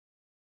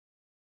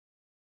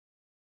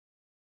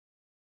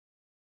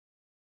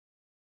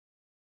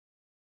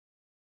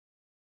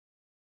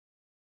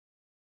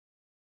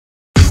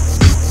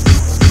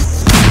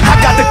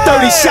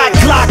30-shot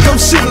Glock, I'm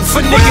shooting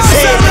for niggas'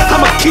 head.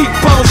 I'ma keep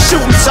on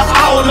shooting till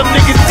all them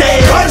niggas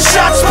dead.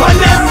 Gunshots by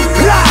them,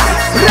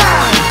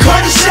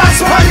 gunshots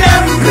by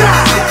them.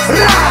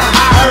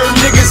 I heard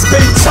niggas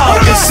been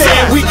talking,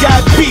 saying we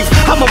got beef.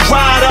 I'ma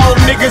ride on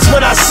niggas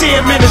when I see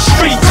them in the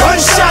street.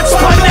 Gunshots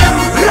by them,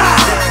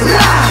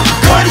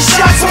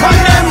 gunshots by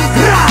them.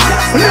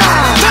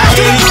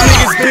 These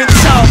niggas been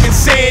talking,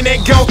 saying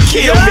they gon'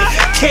 kill me.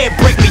 Can't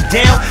break me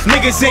down,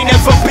 niggas ain't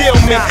never build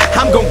me.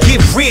 I'm gon' get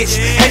rich,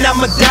 and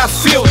I'ma die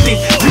filthy.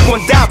 You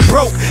gon' die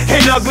broke,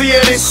 and uglier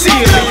than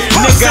ceiling.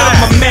 Nigga,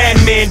 I'm a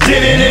madman,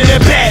 did it in a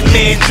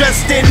Batman.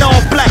 Dressed in all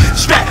black,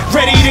 strapped,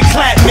 ready to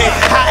clap me.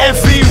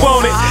 However he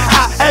want it,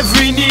 however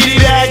he need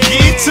it, I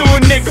get to a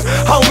nigga.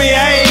 Homie,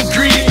 I ain't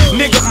greedy.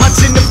 Nigga, my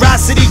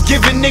generosity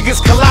giving niggas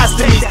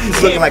colostomy.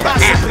 He's looking like an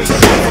athlete.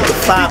 The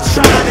 5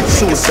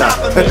 suicide.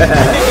 Nigga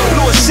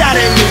blew a shot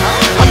at me.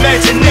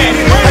 Imagine that.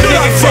 A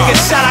nigga take a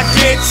shot, I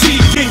guarantee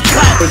he get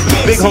clapped. The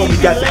big homie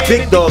got the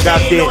big dog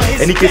out there,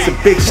 and he gets some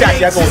big shots.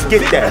 Y'all gonna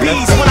get that.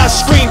 When I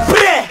scream,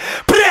 bleh,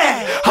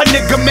 bleh, a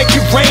nigga make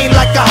it rain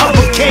like a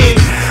hurricane.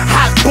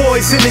 Hot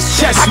boys in his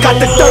chest. I got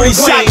the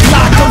 30-shot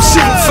Glock. I'm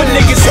shooting for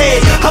niggas'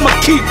 head. I'ma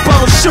keep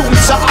on shooting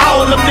till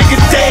all them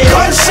niggas dead.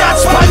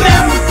 Gunshots by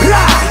them,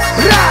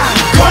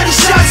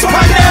 gunshots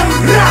by them.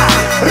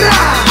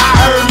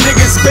 I heard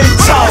niggas been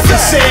talking,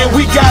 saying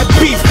we got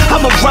beef.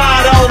 I'ma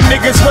ride on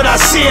niggas when I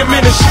see them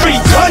in the street.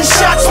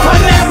 Gunshots by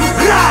them,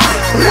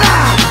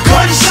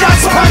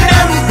 gunshots by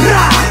them.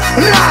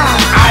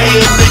 I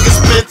hear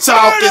niggas been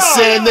talking,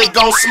 saying they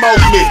gon'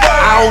 smoke me.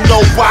 I don't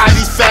know why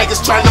these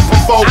faggots trying to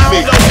provoke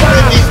me.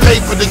 They need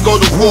paper to go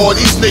to war,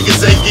 these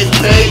niggas ain't getting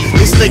paid.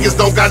 These niggas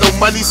don't got no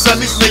money,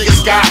 son, these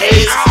niggas got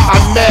AIDS.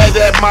 I'm mad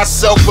at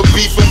myself for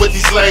beefing with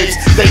these lames.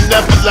 They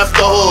never left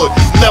the hood,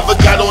 never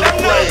got on the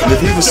plane. If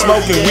he was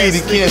smoking weed,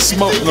 he can't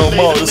smoke no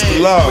more. This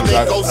is long.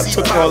 I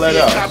took all that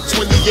out.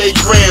 28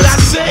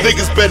 grams,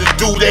 niggas better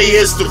do their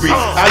history.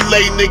 I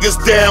lay niggas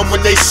down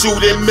when they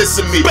shoot and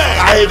missing me.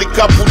 I hit a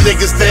couple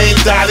niggas, they ain't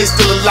died, they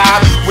still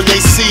alive. When they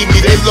see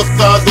me, they look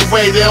the other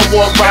way, they don't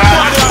want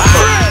ride.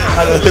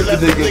 I done hit the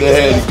nigga in the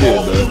head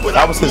again, man.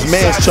 I was his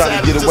man's trying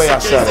to get away, I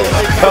shot him.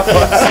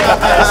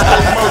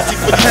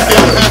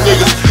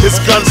 It's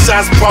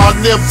gunshots bar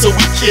them till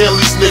we kill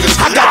these niggas.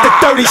 I got the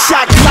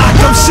 30-shot Glock,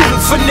 I'm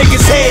shooting for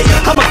niggas' head.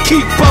 I'ma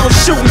keep on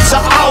shooting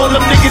till all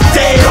them niggas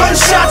dead.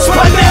 Gunshots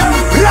by them,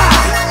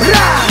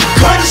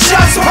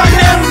 gunshots by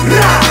them.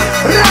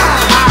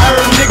 I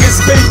heard niggas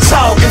been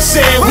talking,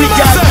 saying we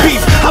got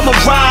beef. I'ma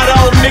ride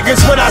on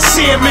niggas when I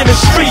see them in the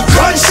street.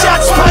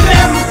 Gunshots by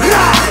them,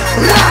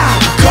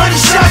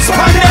 gunshots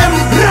by them.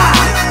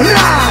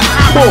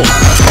 Boom.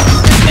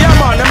 Yeah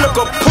man, them look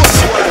a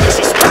pussy.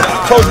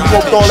 Told you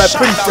won't throw all that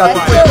pretty shot.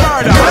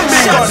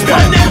 Gunshots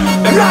by them,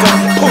 them look a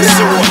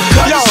pussy.